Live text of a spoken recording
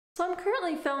So I'm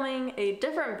currently filming a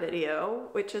different video,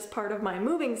 which is part of my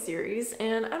moving series,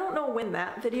 and I don't know when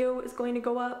that video is going to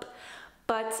go up,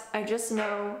 but I just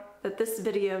know that this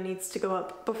video needs to go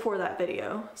up before that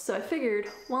video. So I figured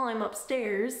while I'm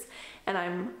upstairs and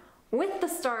I'm with the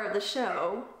star of the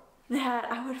show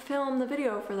that I would film the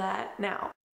video for that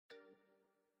now.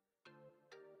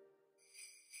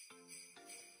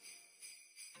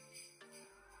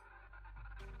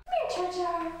 Come here,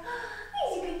 Char-Char.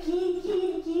 He's a good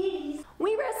kitty.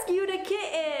 We rescued a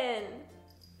kitten!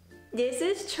 This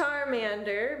is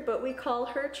Charmander, but we call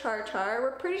her Char-Char.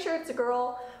 We're pretty sure it's a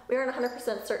girl. We aren't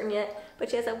 100% certain yet,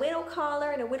 but she has a little collar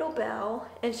and a little bell,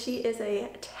 and she is a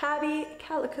tabby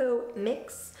calico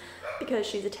mix because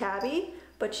she's a tabby,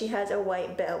 but she has a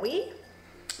white belly,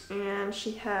 and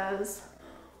she has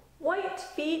white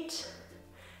feet,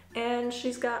 and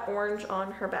she's got orange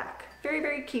on her back. Very,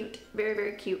 very cute. Very,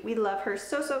 very cute. We love her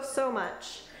so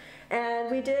much.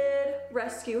 And we did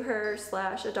rescue her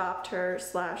slash adopt her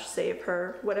slash save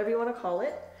her, whatever you want to call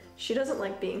it. She doesn't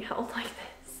like being held like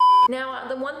this. Now,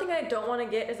 the one thing I don't want to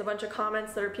get is a bunch of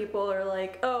comments that are people are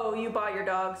like, oh, you bought your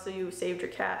dog so you saved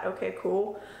your cat. Okay,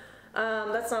 cool.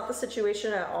 That's not the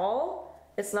situation at all.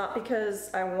 It's not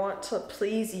because I want to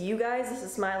please you guys. This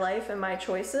is my life and my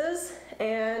choices.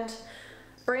 And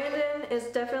Brandon is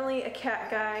definitely a cat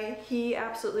guy. He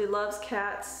absolutely loves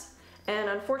cats. And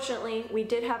unfortunately, we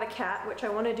did have a cat, which I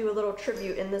want to do a little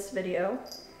tribute in this video.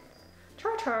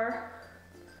 Char-Char,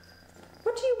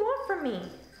 what do you want from me?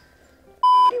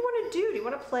 What do you want to do? Do you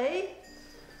want to play?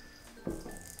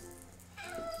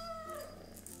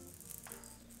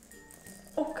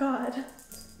 Oh God. Do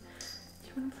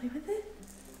you want to play with it?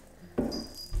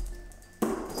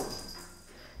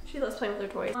 She loves playing with her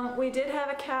toys. We did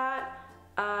have a cat.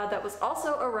 That was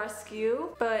also a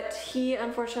rescue, but he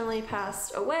unfortunately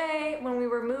passed away when we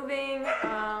were moving.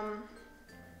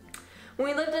 When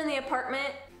we lived in the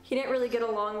apartment, he didn't really get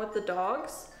along with the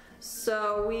dogs,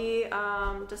 so we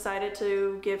decided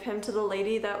to give him to the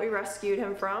lady that we rescued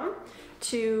him from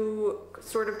to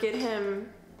sort of get him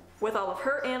with all of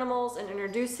her animals and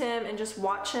introduce him and just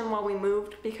watch him while we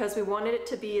moved, because we wanted it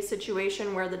to be a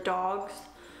situation where the dogs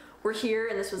were here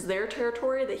and this was their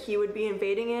territory that he would be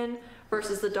invading in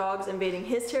versus the dogs invading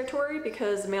his territory,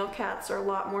 because male cats are a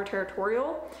lot more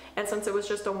territorial, and since it was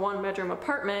just a one-bedroom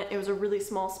apartment, it was a really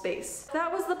small space. That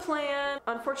was the plan.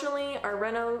 Unfortunately, our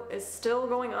reno is still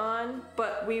going on,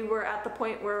 but we were at the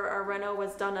point where our reno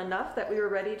was done enough that we were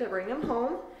ready to bring him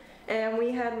home, and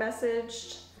we had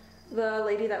messaged the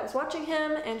lady that was watching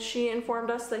him, and she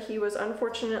informed us that he was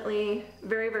unfortunately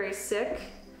very sick,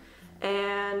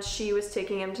 and she was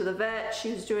taking him to the vet.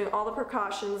 She was doing all the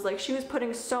precautions. Like, she was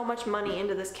putting so much money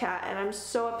into this cat, and I'm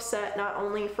so upset not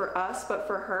only for us but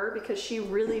for her, because she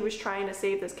really was trying to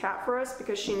save this cat for us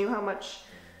because she knew how much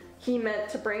he meant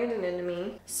to Brandon and to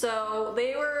me. So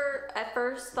they were at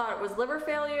first thought it was liver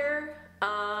failure,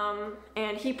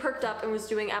 and he perked up and was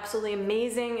doing absolutely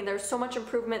amazing. There was so much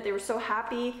improvement. They were so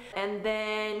happy, and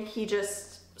then he just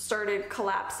started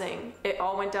collapsing. It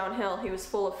all went downhill. He was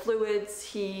full of fluids.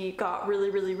 He got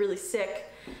really sick,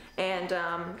 and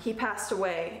he passed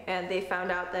away, and they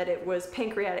found out that it was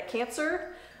pancreatic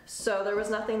cancer, so there was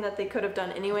nothing that they could have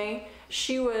done anyway.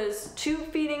 She was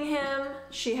tube feeding him.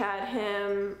 She had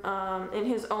him in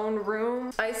his own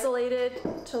room, isolated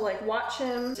to like watch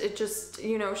him. It just,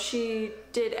 you know, she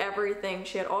did everything.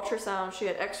 She had ultrasound, she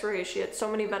had x-rays, she had so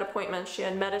many vet appointments, she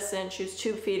had medicine, she was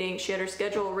tube feeding, she had her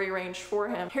schedule rearranged for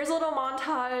him. Here's a little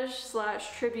montage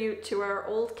slash tribute to our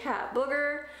old cat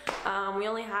Booger. We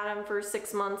only had him for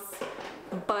 6 months,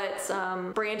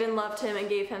 but Brandon loved him and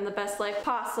gave him the best life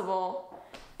possible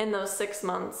in those 6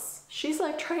 months. She's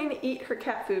like trying to eat her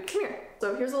cat food. Come here.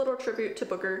 So here's a little tribute to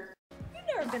Booger.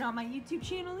 You've never been on my YouTube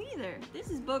channel either. This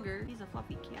is Booger. He's a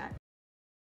fluffy cat.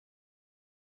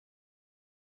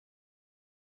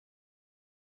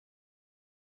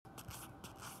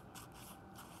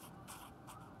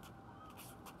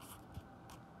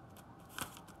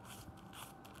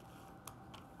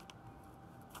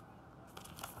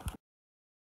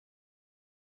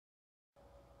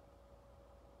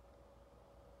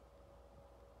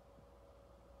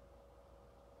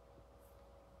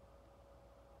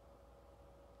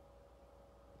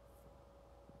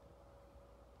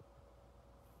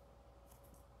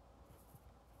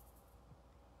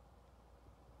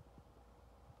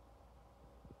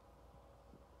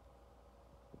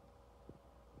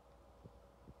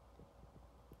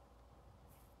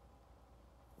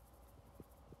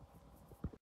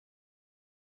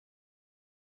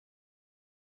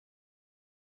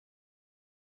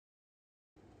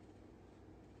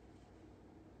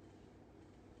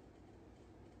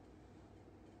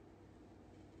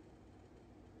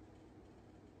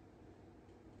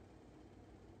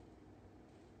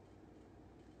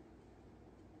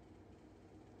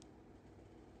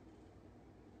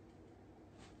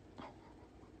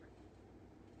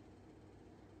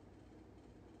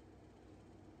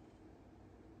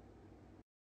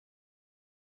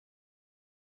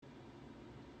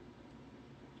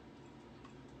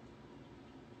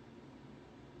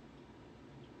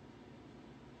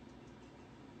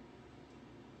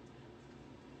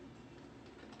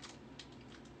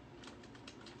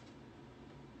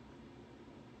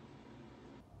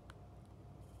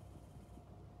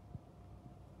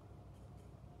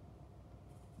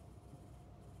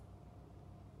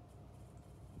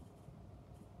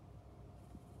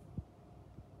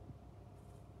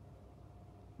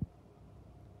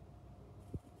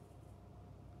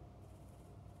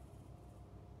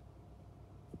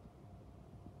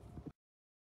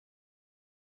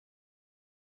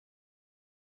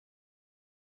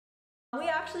 We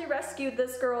actually rescued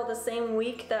this girl the same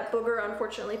week that Booger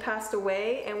unfortunately passed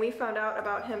away, and we found out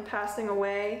about him passing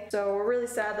away. So we're really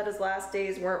sad that his last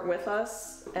days weren't with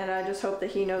us, and I just hope that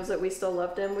he knows that we still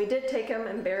loved him. We did take him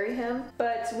and bury him,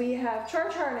 but we have Char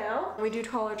Char now. We do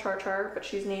call her Char Char, but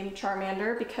she's named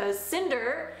Charmander because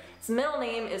Cinder's middle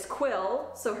name is Quill,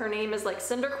 so her name is like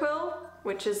Cyndaquil,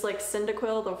 which is like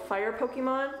Cyndaquil, the fire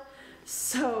Pokemon.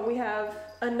 So we have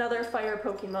another fire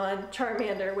Pokemon,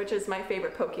 Charmander, which is my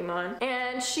favorite Pokemon.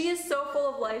 And she is so full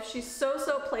of life. She's so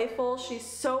playful. She's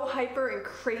so hyper and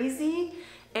crazy.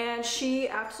 And she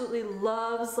absolutely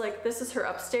loves, like, this is her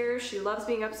upstairs. She loves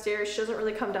being upstairs. She doesn't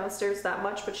really come downstairs that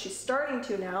much, but she's starting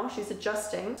to now. She's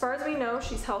adjusting. As far as we know,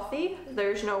 she's healthy.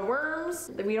 There's no worms.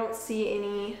 We don't see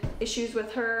any issues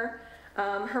with her.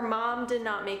 Her mom did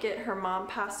not make it. Her mom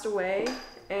passed away,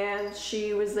 and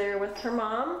she was there with her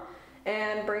mom.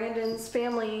 And Brandon's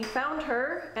family found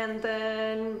her, and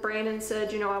then Brandon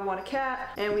said, you know, I want a cat,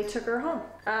 and we took her home.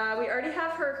 We already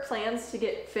have her plans to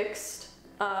get fixed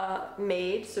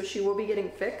made, so she will be getting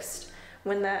fixed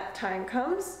when that time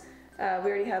comes. We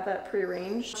already have that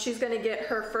prearranged. She's gonna get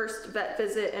her first vet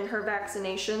visit and her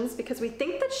vaccinations because we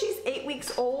think that she's 8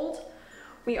 weeks old.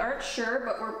 We aren't sure,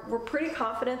 but we're pretty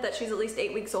confident that she's at least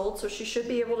 8 weeks old, so she should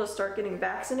be able to start getting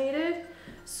vaccinated.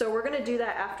 So we're gonna do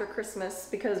that after Christmas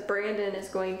because Brandon is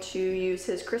going to use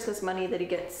his Christmas money that he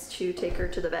gets to take her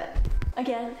to the vet.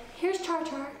 Again, here's Char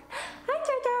Char. Hi Char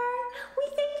Char. We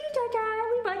thank you, Char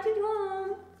Char. We brought you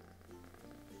home.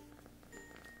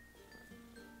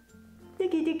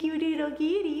 Look at the cute little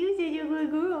kitty. You said you're a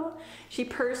good girl. She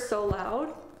purrs so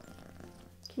loud.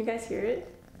 Can you guys hear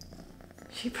it?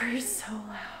 She purrs so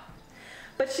loud.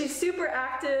 But she's super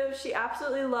active. She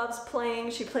absolutely loves playing.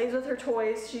 She plays with her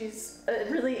toys. She's a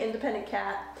really independent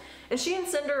cat. And she and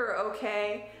Cinder are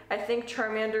okay. I think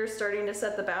Charmander's starting to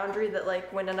set the boundary that,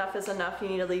 like, when enough is enough, you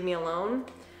need to leave me alone.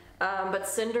 But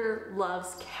Cinder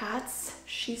loves cats.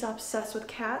 She's obsessed with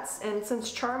cats. And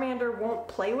since Charmander won't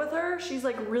play with her, she's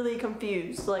like really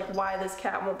confused, like why this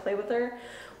cat won't play with her.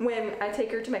 When I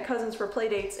take her to my cousins for play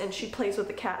dates and she plays with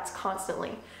the cats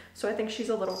constantly. So I think she's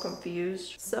a little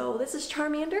confused. So this is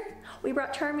Charmander. We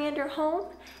brought Charmander home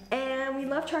and we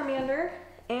love Charmander.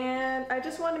 And I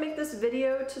just wanted to make this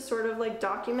video to sort of like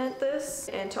document this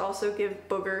and to also give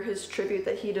Booger his tribute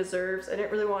that he deserves. I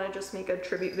didn't really want to just make a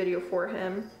tribute video for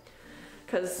him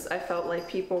because I felt like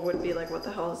people would be like, what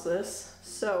the hell is this?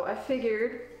 So I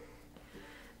figured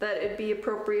that it'd be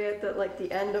appropriate that like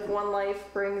the end of one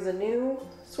life brings a new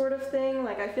sort of thing.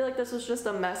 Like I feel like this was just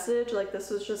a message, like this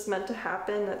was just meant to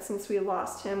happen, that since we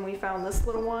lost him, we found this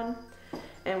little one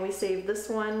and we saved this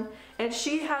one. And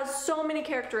she has so many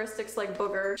characteristics like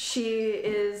Booger. She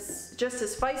is just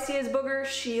as feisty as Booger.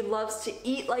 She loves to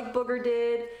eat like Booger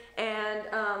did. And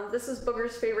this is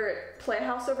Booger's favorite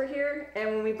playhouse over here. And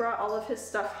when we brought all of his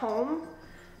stuff home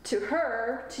to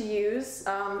her to use,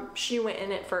 she went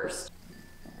in it first.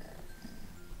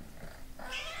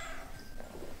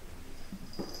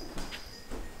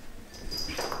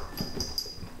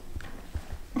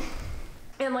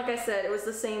 And like I said, it was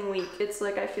the same week. It's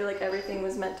like I feel like everything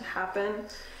was meant to happen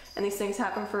and these things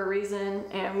happen for a reason,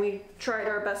 and we tried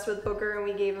our best with Booger and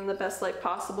we gave him the best life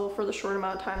possible for the short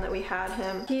amount of time that we had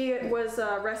him. He was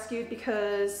rescued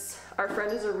because our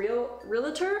friend is a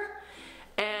realtor,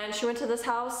 and she went to this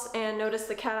house and noticed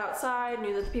the cat outside,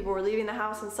 knew that the people were leaving the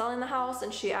house and selling the house,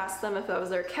 and she asked them if that was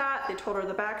their cat. They told her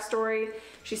the backstory.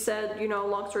 She said, you know,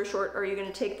 long story short, are you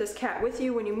going to take this cat with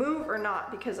you when you move or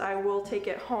not? Because I will take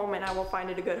it home and I will find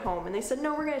it a good home. And they said,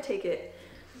 no, we're going to take it.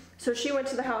 So she went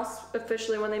to the house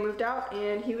officially when they moved out,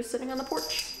 and he was sitting on the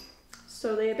porch.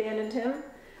 So they abandoned him.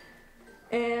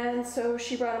 And so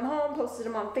she brought him home, posted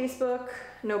him on Facebook.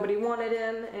 Nobody wanted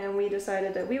him, and we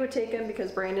decided that we would take him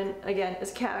because Brandon, again,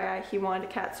 is a cat guy. He wanted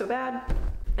a cat so bad.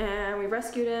 And we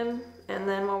rescued him, and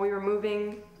then while we were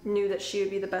moving, knew that she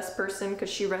would be the best person because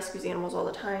she rescues animals all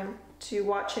the time to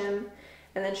watch him.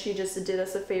 And then she just did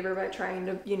us a favor by trying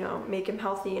to, you know, make him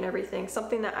healthy and everything.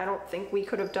 Something that I don't think we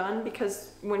could have done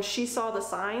because when she saw the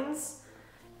signs,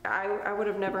 I would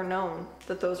have never known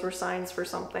that those were signs for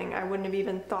something. I wouldn't have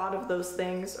even thought of those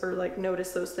things or like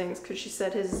noticed those things because she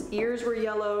said his ears were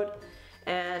yellowed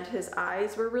and his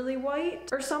eyes were really white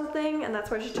or something, and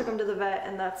that's why she took him to the vet,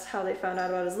 and that's how they found out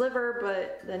about his liver,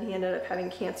 but then he ended up having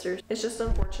cancer. It's just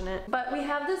unfortunate. But we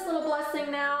have this little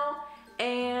blessing now,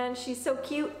 and she's so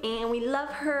cute and we love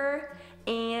her.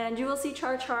 And you will see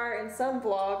Char Char in some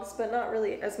vlogs, but not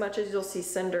really as much as you'll see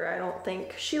Cinder, I don't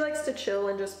think. She likes to chill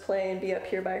and just play and be up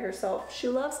here by herself. She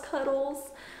loves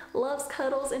cuddles,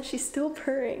 and she's still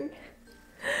purring.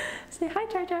 Say hi,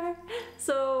 Char Char.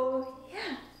 So,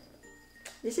 yeah.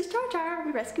 this is Char Char.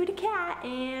 We rescued a cat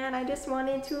and I just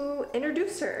wanted to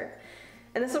introduce her.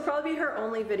 And this will probably be her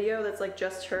only video that's like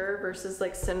just her versus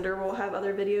like Cinder will have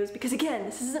other videos because again,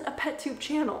 this isn't a pet tube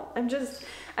channel. I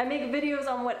make videos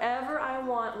on whatever I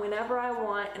want, whenever I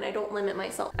want, and I don't limit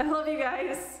myself. I love you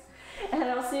guys and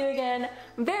I'll see you again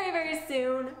very, very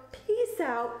soon. Peace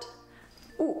out.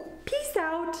 Ooh, peace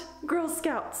out, Girl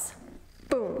Scouts.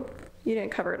 Boom. You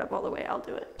didn't cover it up all the way, I'll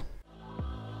do it.